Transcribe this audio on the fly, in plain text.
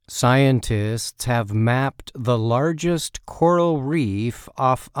Scientists have mapped the largest coral reef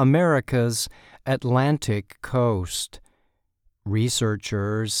off America's Atlantic coast.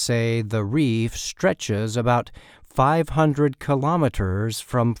 Researchers say the reef stretches about 500 kilometers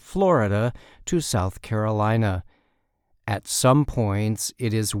from Florida to South Carolina. At some points,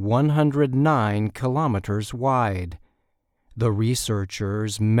 it is 109 kilometers wide. The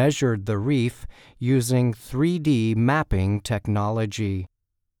researchers measured the reef using 3D mapping technology.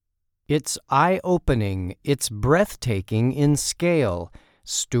 It's eye-opening, it's breathtaking in scale,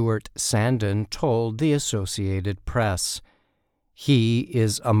 Stuart Sandin told the Associated Press. He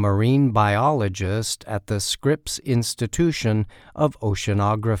is a marine biologist at the Scripps Institution of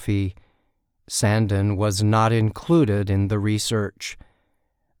Oceanography. Sandin was not included in the research.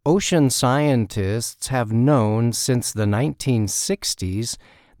 Ocean scientists have known since the 1960s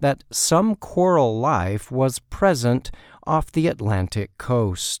that some coral life was present off the Atlantic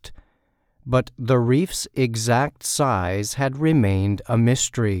coast. But the reef's exact size had remained a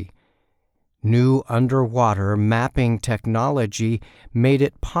mystery. New underwater mapping technology made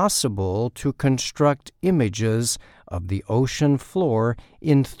it possible to construct images of the ocean floor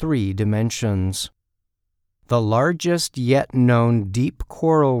in 3 dimensions. The largest yet known deep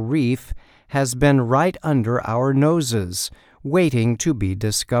coral reef has been right under our noses, waiting to be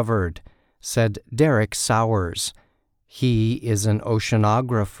discovered, said Derek Sowers. He is an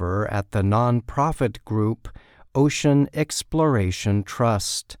oceanographer at the nonprofit group Ocean Exploration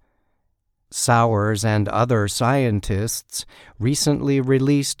Trust. Sowers and other scientists recently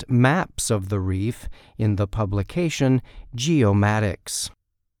released maps of the reef in the publication Geomatics.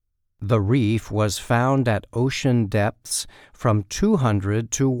 The reef was found at ocean depths from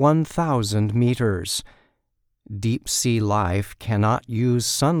 200 to 1,000 meters. Deep-sea life cannot use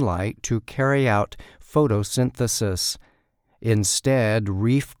sunlight to carry out photosynthesis. Instead,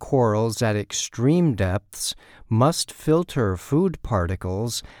 reef corals at extreme depths must filter food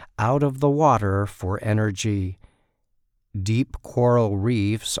particles out of the water for energy. Deep coral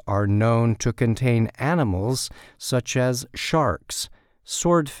reefs are known to contain animals such as sharks,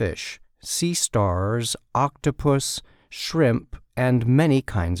 swordfish, sea stars, octopus, shrimp, and many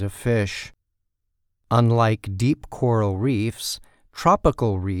kinds of fish. Unlike deep coral reefs,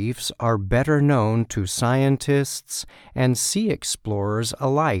 tropical reefs are better known to scientists and sea explorers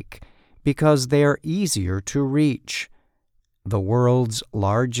alike because they are easier to reach. The world's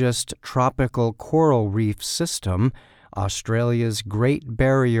largest tropical coral reef system, Australia's Great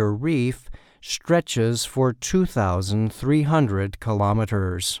Barrier Reef, stretches for 2,300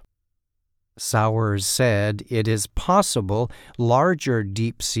 kilometers. Sowers said it is possible larger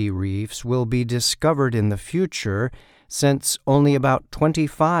deep-sea reefs will be discovered in the future since only about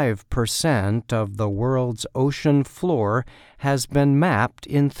 25% of the world's ocean floor has been mapped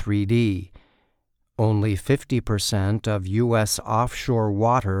in 3D. Only 50% of U.S. offshore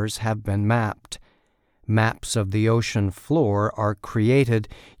waters have been mapped. Maps of the ocean floor are created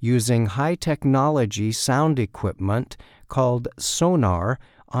using high-technology sound equipment called sonar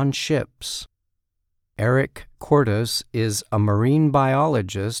on ships. Eric Cordes is a marine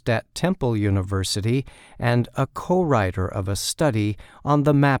biologist at Temple University and a co-writer of a study on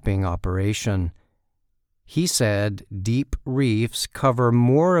the mapping operation. He said deep reefs cover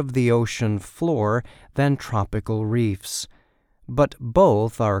more of the ocean floor than tropical reefs, but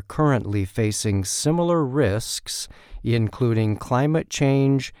both are currently facing similar risks, including climate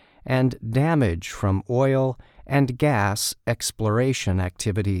change and damage from oil and gas exploration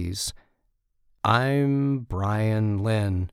activities. I'm Brian Lynn.